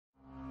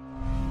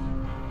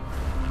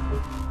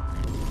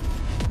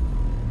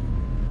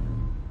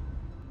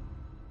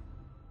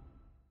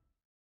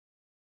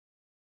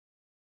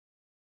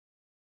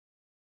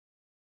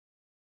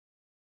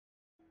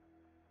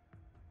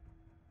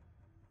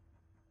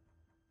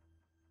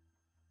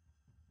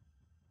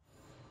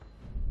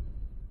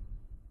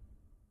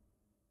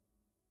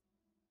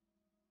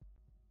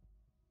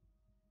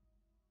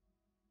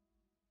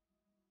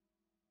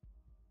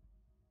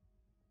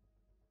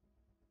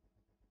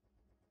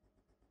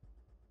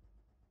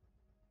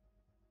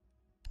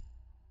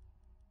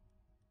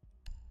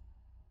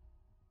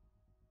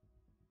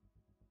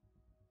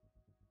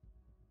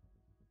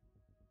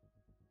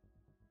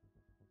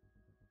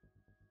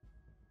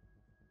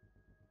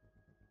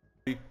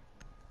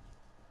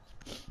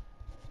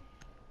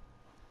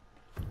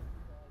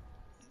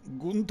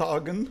Guten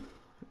Tagen.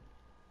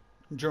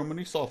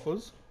 Germany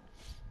suffers.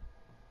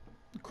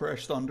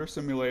 Crash Thunder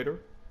Simulator.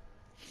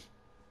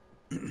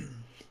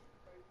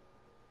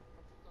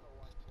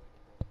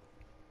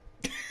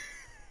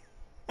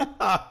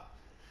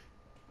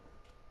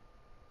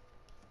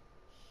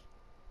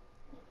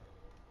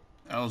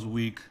 That was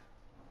weak.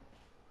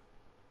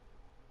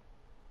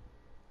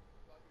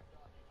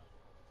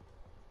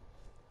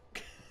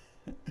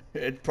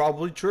 It's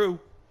probably true.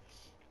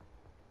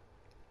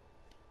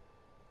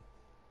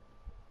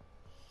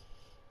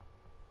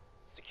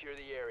 Secure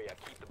the area.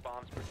 Keep the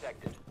bombs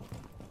protected.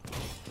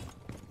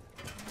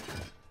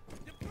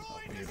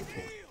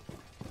 Beautiful.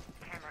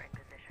 Camera in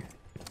position.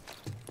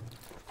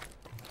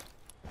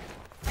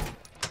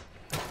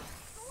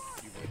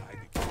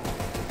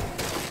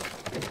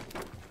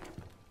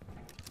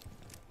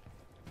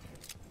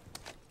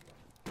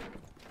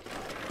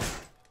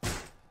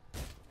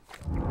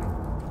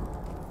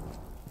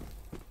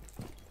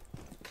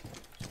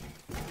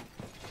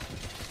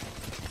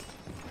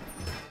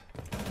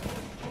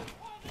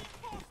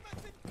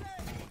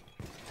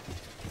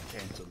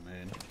 Cancel,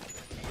 man. Be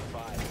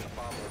advised, the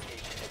bomb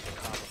location has been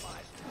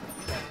compromised.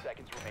 10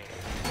 seconds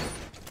remaining.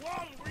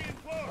 Wall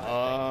reinforced! 5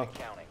 seconds and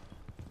counting.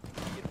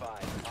 Be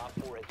advised, Op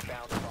 4 has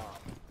found a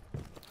bomb.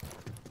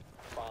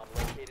 Bomb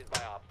located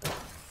by Op 4.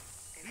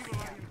 Leave a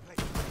line in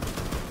place.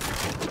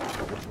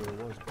 Where it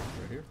was,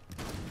 right here.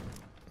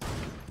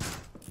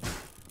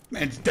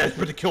 Man's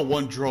desperate to kill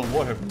one drone.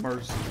 What have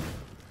mercy.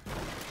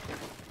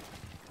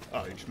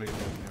 Oh, you just made it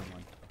move. Never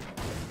mind.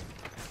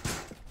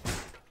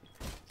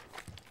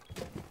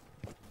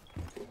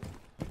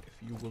 If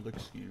you will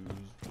excuse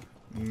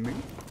me.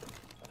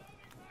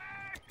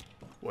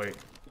 Wait.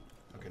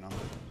 Okay, now I'm good.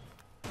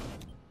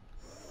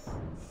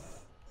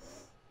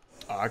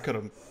 Oh, I could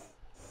have.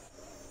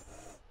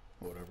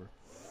 Whatever.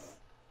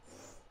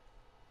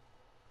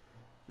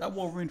 That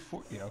Wolverine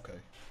for. Yeah, okay.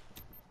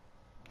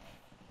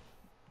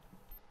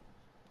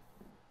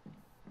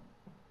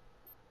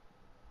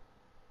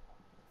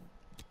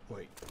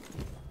 Wait.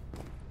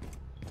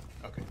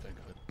 Okay, thank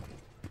God.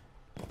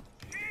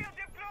 Shield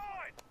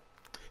deployed!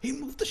 He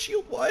moved the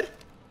shield. What?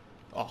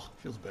 Oh,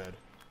 feels bad.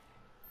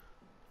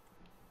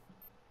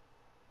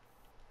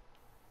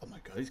 Oh my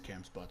God, these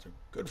cam spots are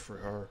good for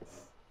her.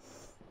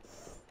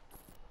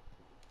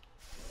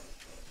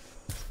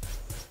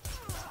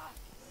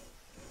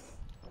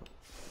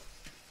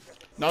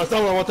 No, it's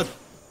not what I wanted.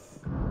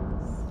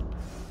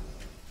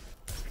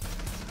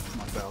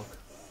 My Valk.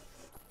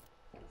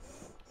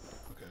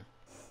 Okay.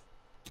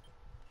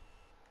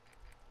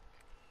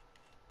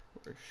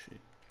 Where is she?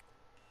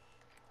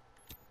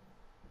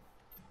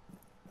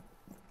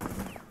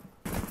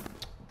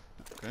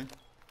 Okay.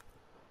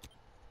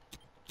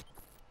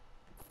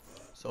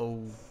 So.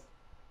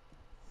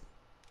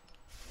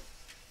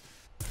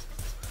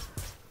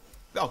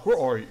 Valk, where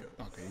are you?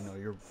 Okay, no,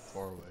 you're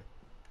far away.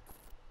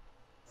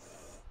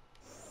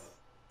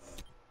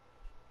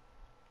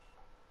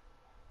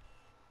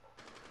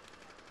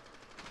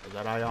 Is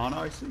that Ayana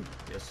I see?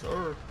 Yes,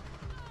 sir.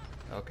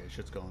 Okay,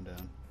 shit's going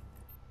down.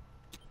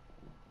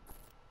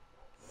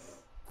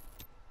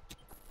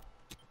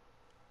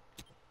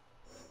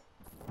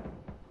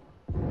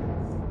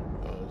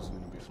 Oh, this is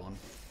gonna be fun.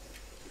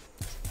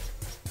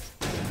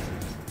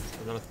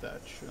 Is that a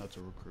Thatch? That's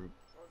a recruit.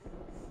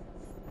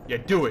 Yeah,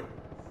 do it!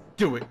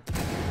 Do it!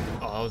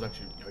 Oh, that was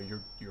actually... Oh,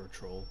 you're a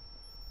troll.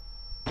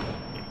 Yeah,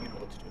 you know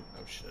what to do.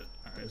 Oh, shit.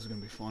 Alright, this is gonna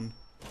be fun.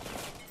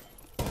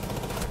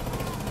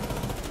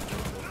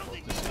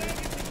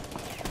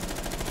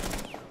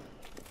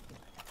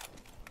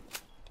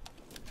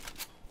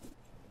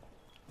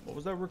 What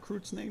was that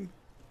recruit's name?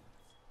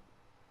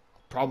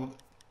 Probably.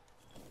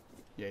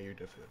 Yeah, you're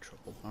definitely in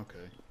trouble.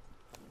 Okay.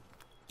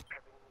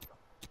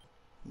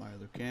 My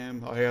other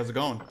cam. Oh, hey, how's it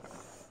going?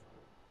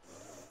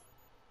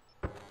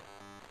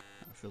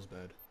 That feels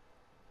bad.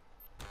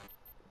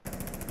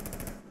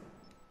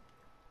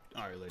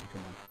 Alright, lady,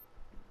 come on.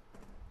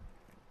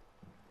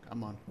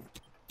 Come on.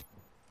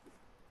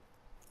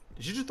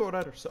 Did she just throw it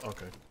at herself?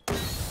 Okay.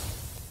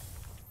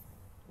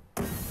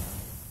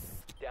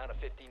 Down to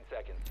 15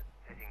 seconds.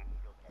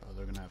 Oh,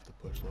 they're gonna have to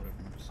push. Let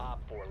everyone see. Op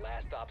 4,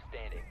 last stop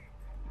standing.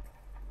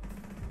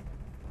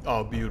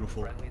 Oh,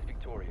 beautiful. Friendly's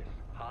victorious.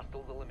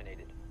 Hostiles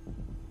eliminated.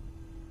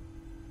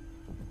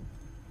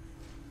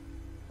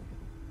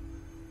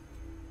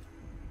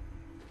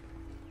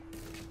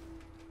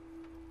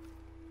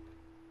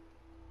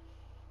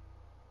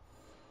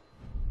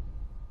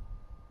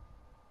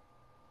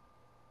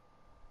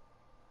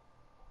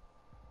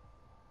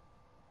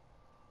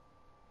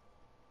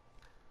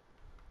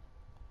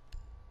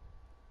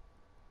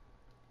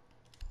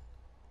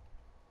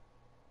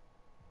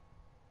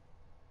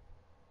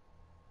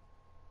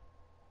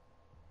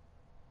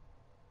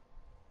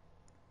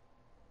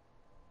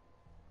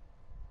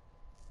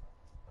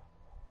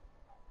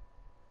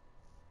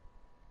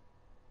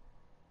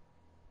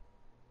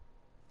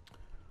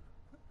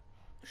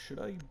 Should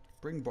I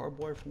bring barbed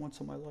wire for once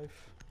in my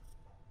life?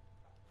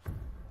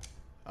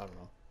 I don't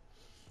know.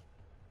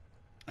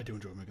 I do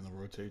enjoy making the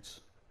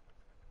rotates.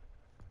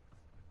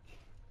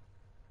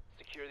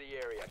 Secure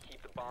the area.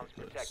 Keep the bombs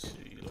Let's protected.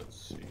 see, let's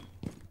see.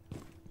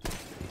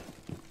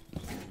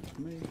 Excuse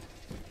me.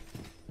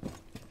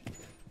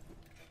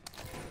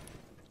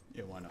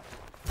 Yeah, why not?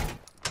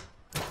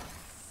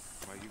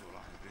 Ma io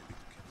là, vedi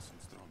che sono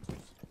stronzi.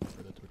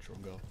 Where the Twitch will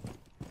go.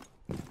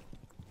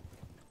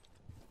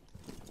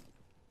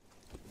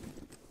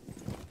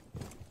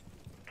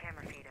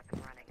 Camera feed up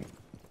and running.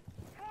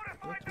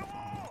 Fortify the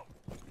wall!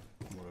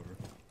 Whatever.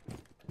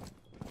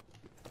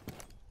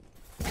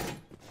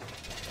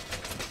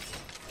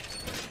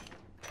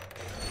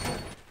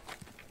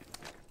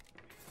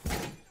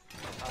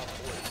 Op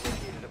 4 has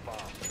located a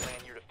bomb. Plan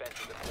your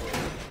defenses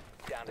accordingly.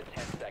 Down to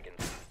 10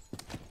 seconds.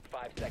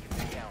 5 seconds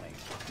and counting.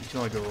 You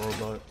sound like a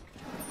robot.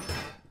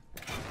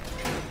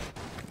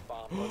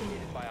 Bomb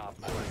located by Op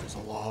My 4. life is a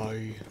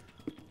lie.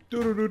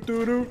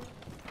 Doo-doo-doo-doo-doo.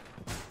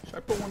 Should I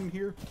put one in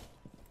here?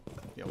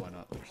 Yeah, why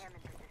not? Cam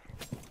in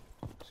position.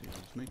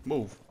 Excuse me.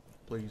 Move,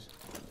 please.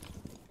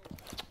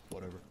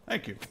 Whatever.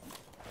 Thank you.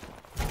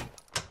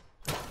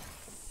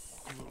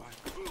 Io là.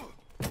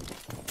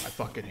 I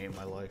fucking hate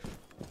my life.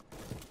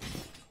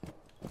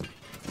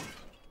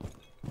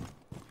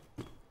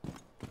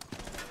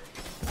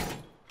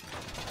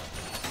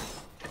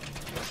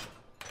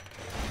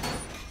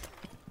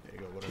 There you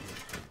go, whatever.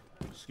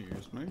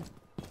 Excuse me.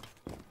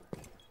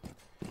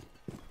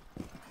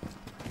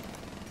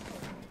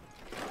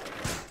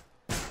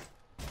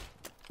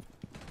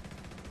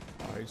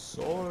 I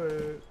saw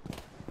it.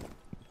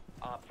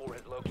 Op 4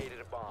 has located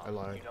a bomb. I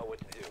lied. You know what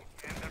to do.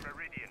 In the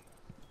meridian.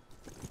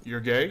 You're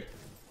gay?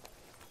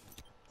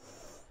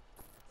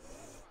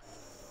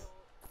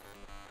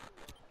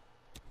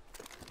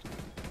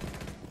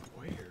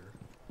 Where?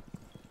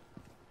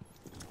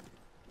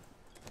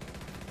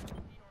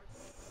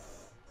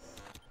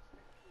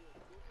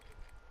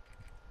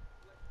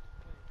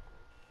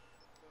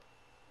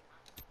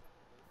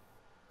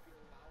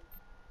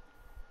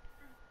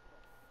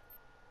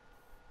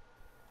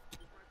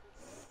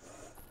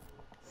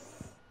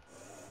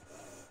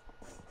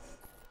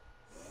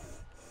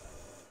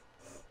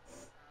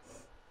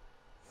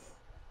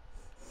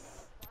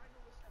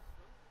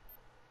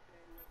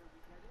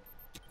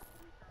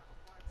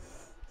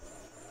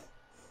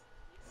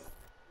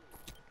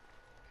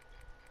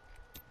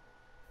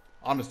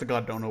 Honest to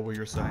God, don't know what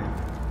you're saying.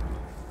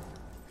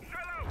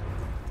 Shallow!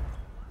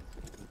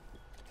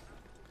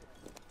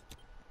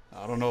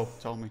 I don't know.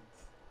 Tell me.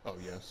 Oh,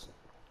 yes.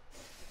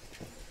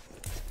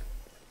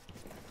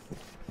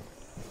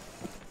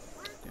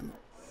 Damn it.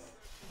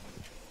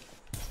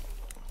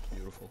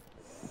 Beautiful.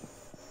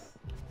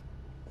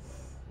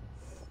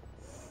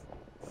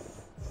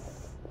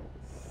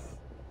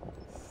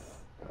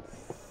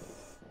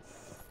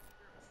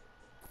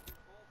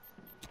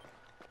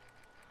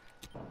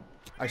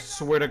 I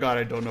swear to God,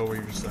 I don't know what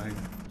you're saying.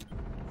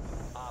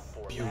 Op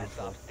 4 last Beautiful.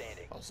 stop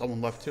standing. Oh,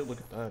 someone left too. Look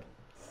at that.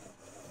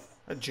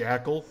 A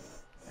jackal.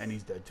 And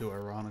he's dead too,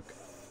 ironic.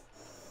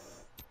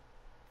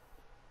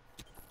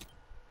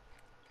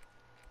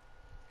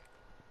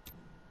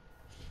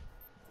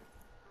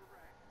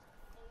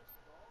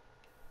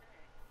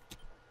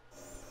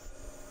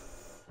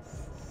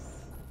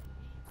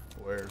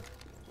 Where?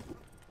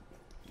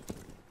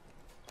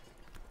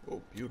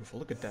 Oh, beautiful.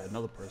 Look at that.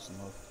 Another person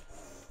left.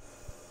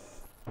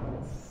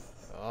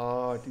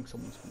 I think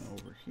someone's coming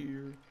over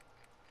here.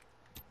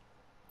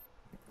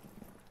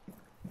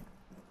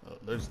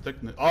 There's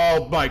thickness.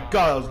 Oh my God,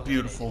 that was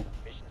beautiful.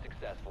 Mission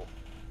successful.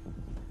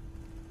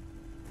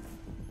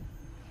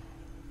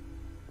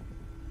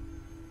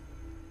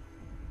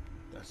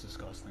 That's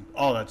disgusting.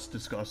 Oh, that's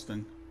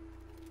disgusting.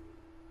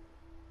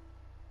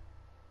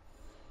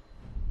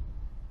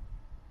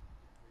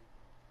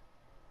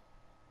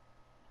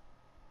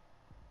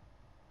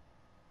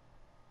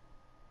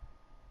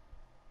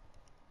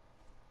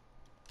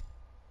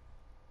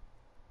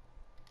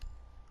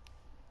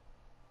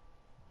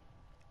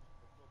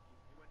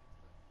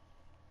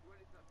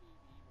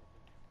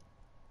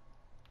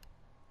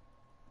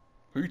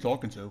 Who are you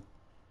talking to?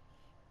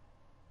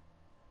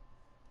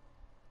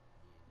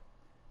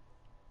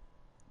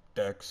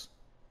 Dex.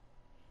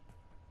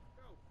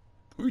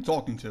 Who are you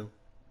talking to?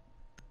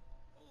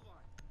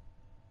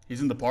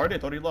 He's in the party? I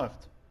thought he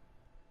left.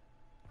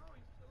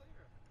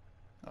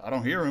 I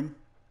don't hear him.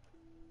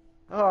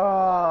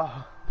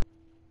 Well,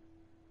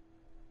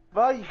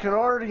 you can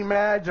already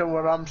imagine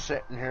what I'm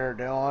sitting here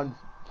doing.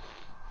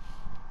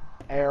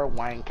 Air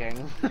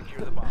wanking.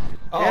 Secure the bomb.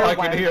 Oh, Air I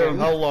can hear him.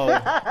 wanking. Hello.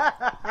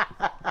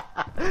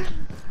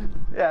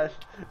 Yes.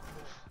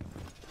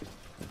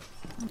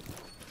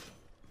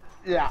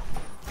 Yeah.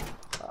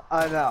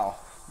 I know.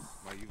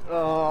 Ma io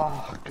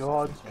Oh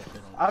God.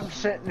 I'm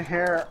sitting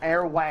here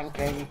air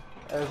wanking,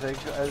 as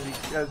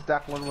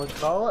Declan would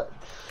call it.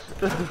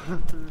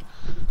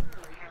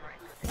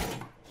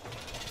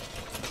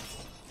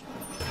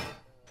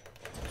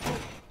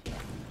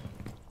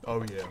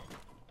 Oh yeah.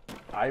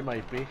 I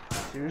might be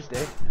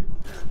Tuesday.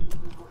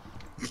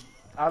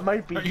 I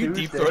might be Are you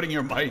Tuesday. deep throating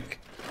your mic?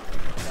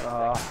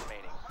 Remaining.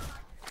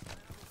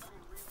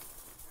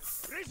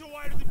 Razor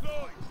wire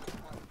deployed!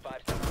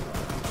 5 seconds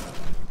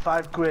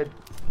left. $5.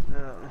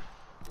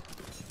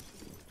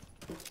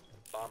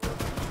 Bomb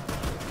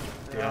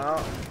located.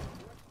 Yeah.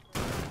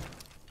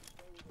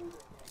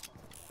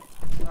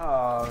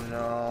 Oh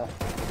no.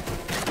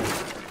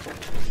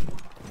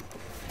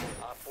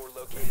 Op 4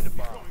 located a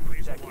bomb.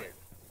 Protect it.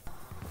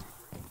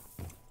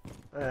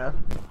 Yeah.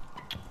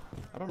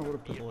 I don't know where to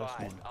Be put the last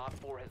advised, one. Op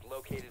 4 has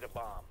located a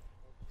bomb.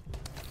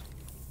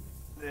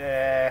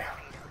 Yeah.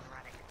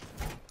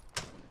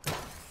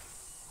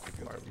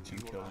 Why are we team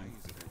killing?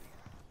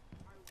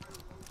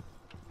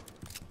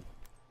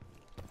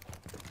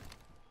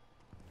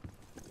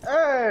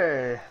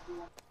 Hey.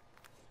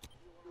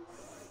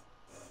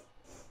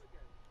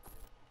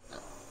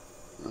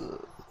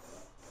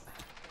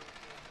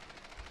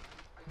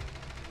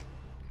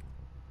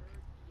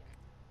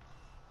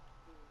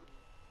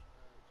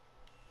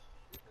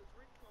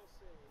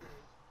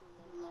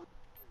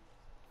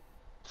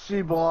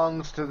 She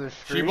belongs to the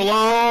street. She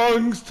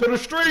belongs to the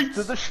streets!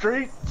 To the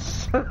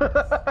streets.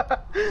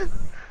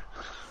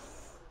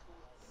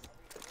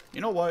 You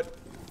know what?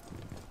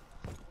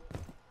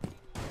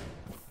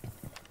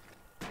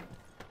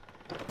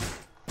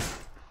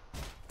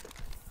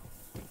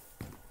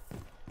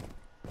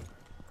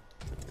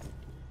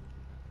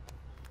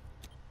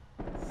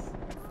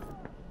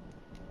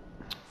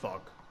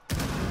 Fuck.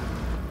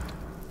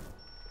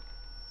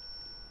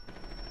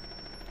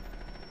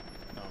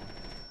 No.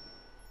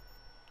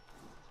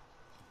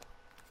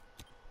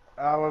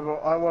 I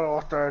would have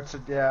looked there and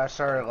said, yeah,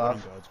 sorry, What in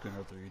love. God's green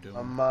earth are you doing?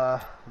 I'm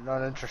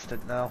not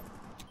interested now.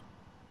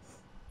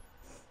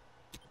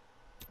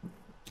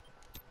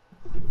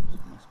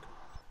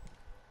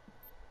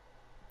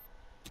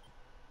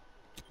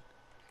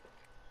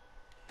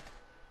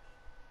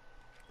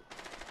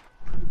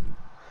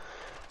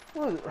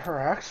 Well, her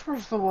ex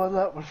was the one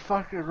that was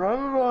fucking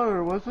running on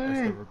her, wasn't That's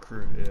he? the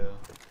recruit, yeah.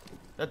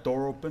 That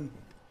door open?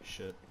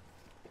 Shit.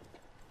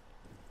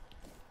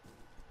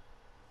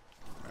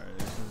 Alright,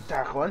 this is...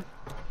 Declan.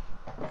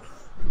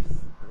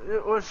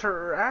 It was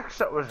her ex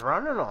that was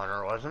running on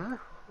her, wasn't it?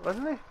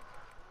 Wasn't he?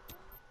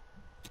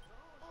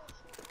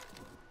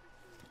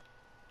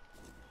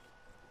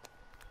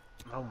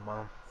 Oh,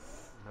 Mom.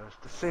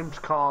 This seems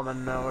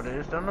common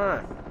nowadays, doesn't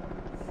it?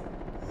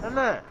 Doesn't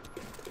it?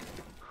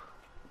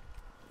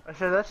 I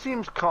said, that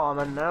seems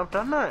common now,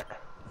 doesn't it?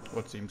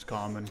 What seems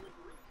common?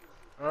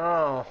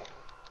 Oh.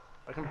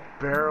 I can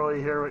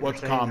barely hear what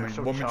What's you're saying. common? You're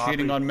so Women choppy.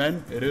 cheating on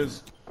men? It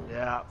is.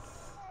 Yeah.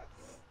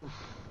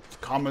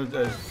 Common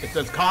as, it's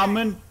as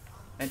common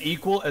and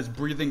equal as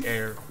breathing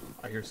air.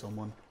 I hear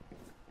someone.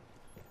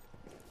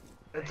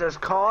 It's as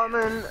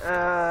common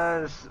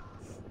as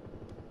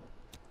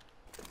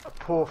a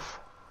poof.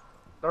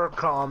 They're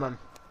common.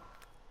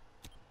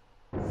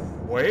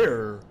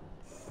 Where?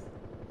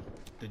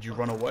 Did you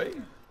run away?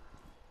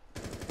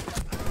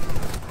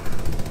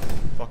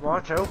 Fucking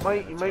Watch out,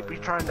 mate. You might be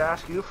you. trying to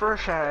ask you for a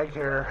shag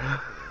here.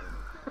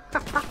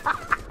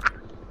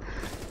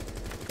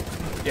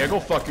 Yeah,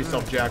 go fuck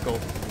yourself, Jackal.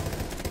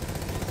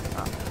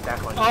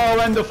 Declan. Oh,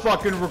 and the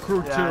fucking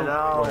recruit Yeah, too. I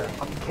know. Where?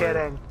 I'm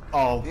kidding.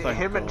 Oh, thank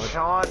Him and God.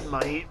 Sean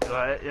might,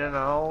 but you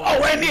know.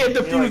 Oh, and he had you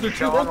know, diffuser too.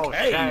 Sean will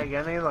Okay. shag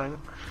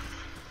anything.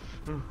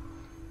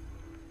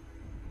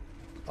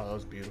 Oh, that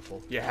was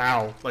beautiful. Yeah,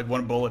 how? Like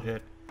one bullet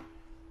hit.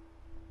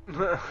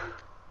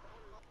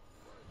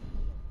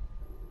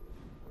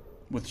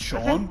 With I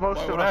Sean? think most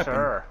Why, of what us happened?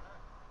 are.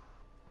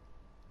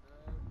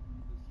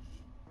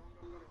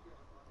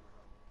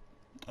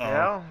 Oh.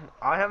 Yeah,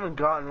 I haven't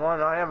gotten one.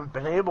 I haven't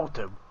been able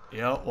to.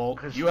 Yeah, well,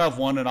 you have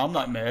one and I'm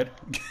not mad.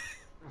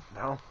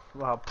 No,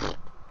 well, pfft.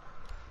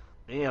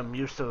 Me, I'm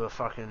used to the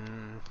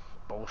fucking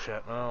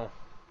bullshit now.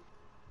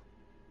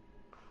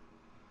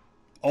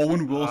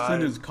 Owen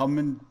Wilson is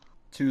coming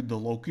to the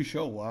Loki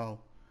show? Wow.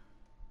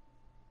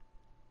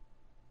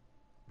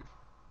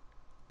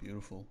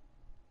 Beautiful.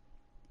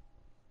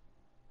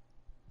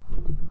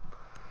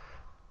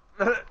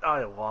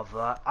 I love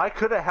that. I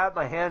could have had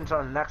my hands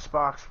on an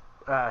Xbox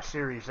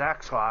Series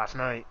X last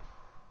night.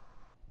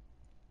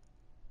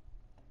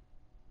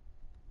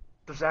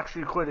 There's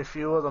actually quite a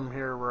few of them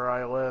here where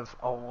I live.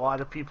 A lot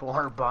of people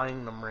aren't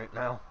buying them right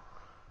now.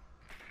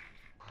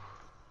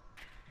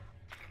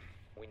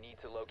 We need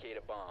to locate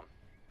a bomb.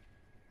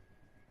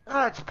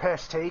 That's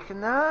piss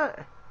taking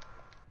that.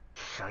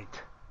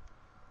 Shite.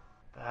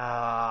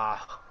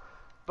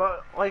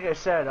 But like I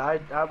said, I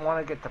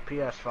want to get the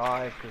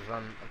PS5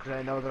 because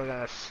I know they're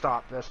gonna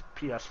stop this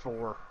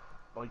PS4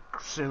 like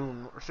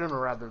sooner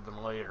rather than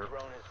later.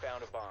 Drone has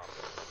found a bomb.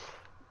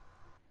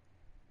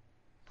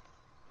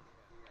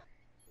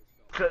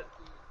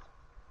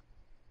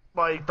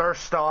 Like they're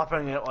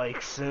stopping it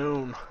like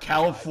soon.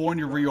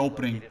 California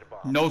reopening.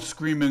 No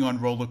screaming on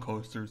roller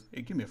coasters.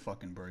 Hey, give me a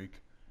fucking break.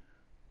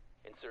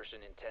 Insertion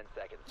in 10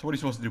 seconds. So what are you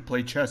supposed to do?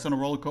 Play chess on a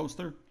roller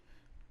coaster?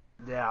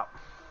 Yeah.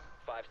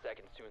 5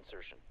 seconds to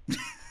insertion.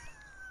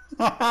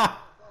 Oh,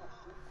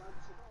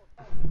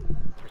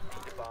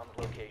 Proceed to bomb's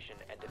location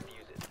and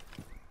defuse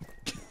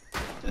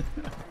it.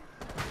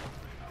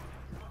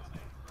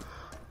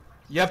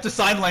 you have to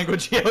sign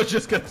language. Yeah, I was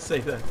just gonna say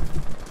that.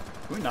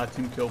 Can we not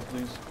team kill,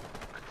 please?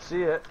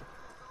 See it.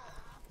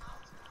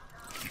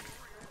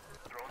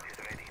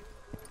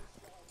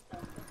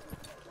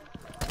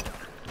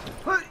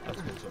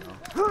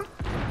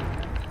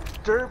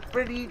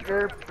 Derpity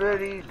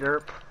derpity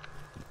derp.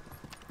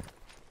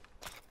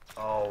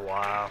 Oh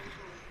wow.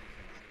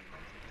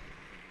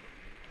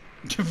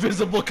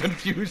 Visible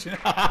confusion.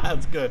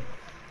 That's good.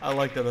 I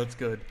like that. That's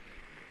good.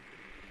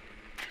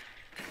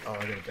 Oh,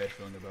 I got a bad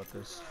feeling about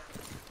this.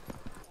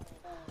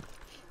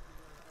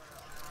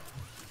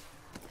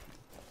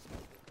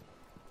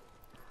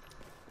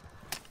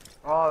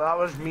 Oh, that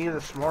was me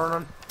this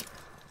morning.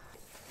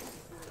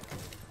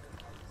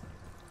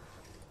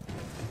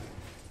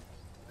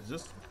 Is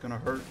this gonna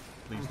hurt?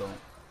 Please don't.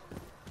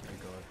 Thank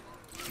God.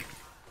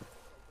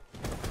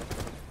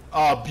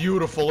 Oh,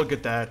 beautiful. Look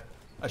at that.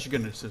 I should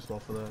get an assist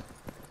off of that.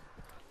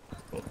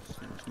 Oh,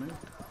 excuse me.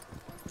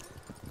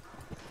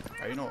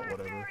 Oh, you know what?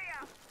 Whatever.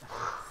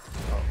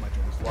 Oh, my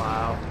turn.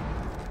 Wow.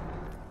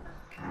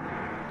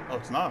 Oh,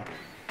 it's not.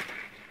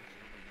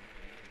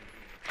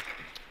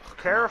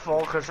 Careful,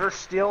 because they're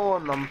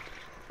stealing them.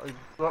 Like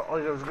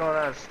it was going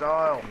out of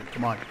style.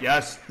 Come on.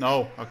 Yes.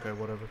 No. Okay,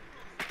 whatever.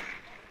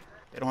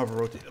 They don't have a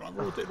rotate. They don't have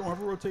a rotate. They don't have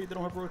a rotate. They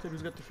don't have a rotate.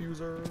 Who's got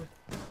diffuser?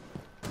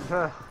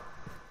 The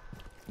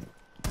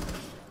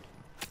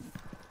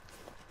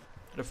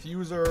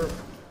diffuser.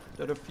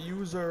 The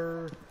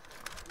diffuser.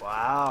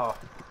 Wow.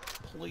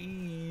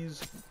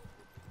 Please.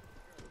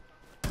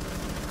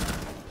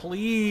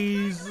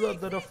 Please. The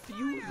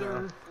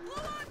diffuser.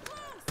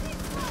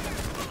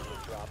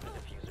 Drop the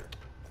diffuser.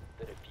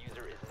 The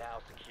diffuser is now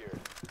secured.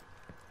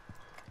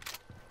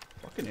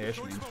 Fucking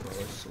Ashman's, bro.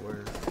 I swear.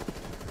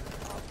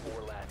 Op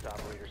 4 last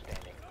operator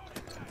standing.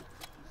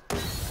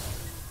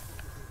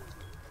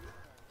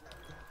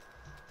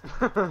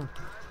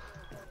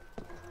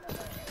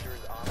 Diffuser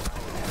is online.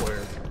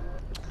 Where?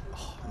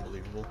 Oh,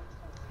 unbelievable.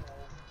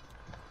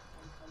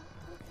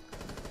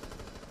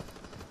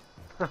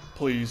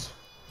 Please.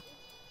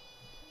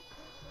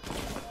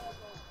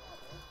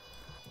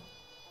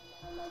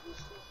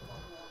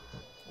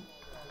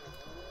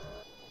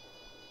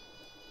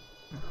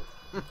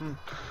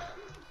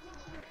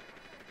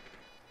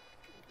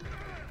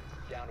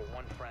 Down to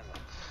one friendly.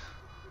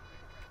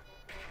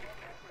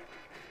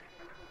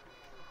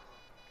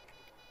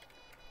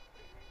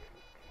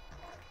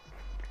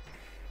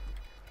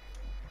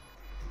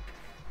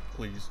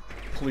 Please.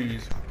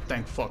 Please.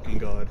 Thank fucking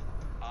God.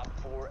 Op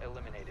 4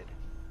 eliminated.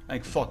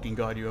 Thank fucking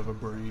God you have a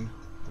brain.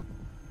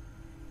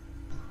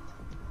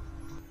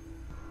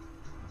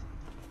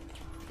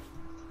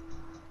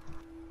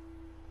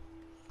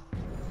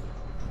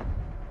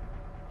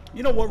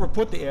 You know what?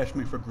 Report the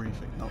Ashman for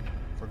griefing. No,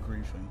 for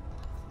griefing.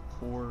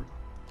 For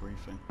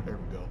griefing. There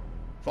we go.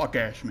 Fuck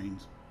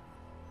Ashmans.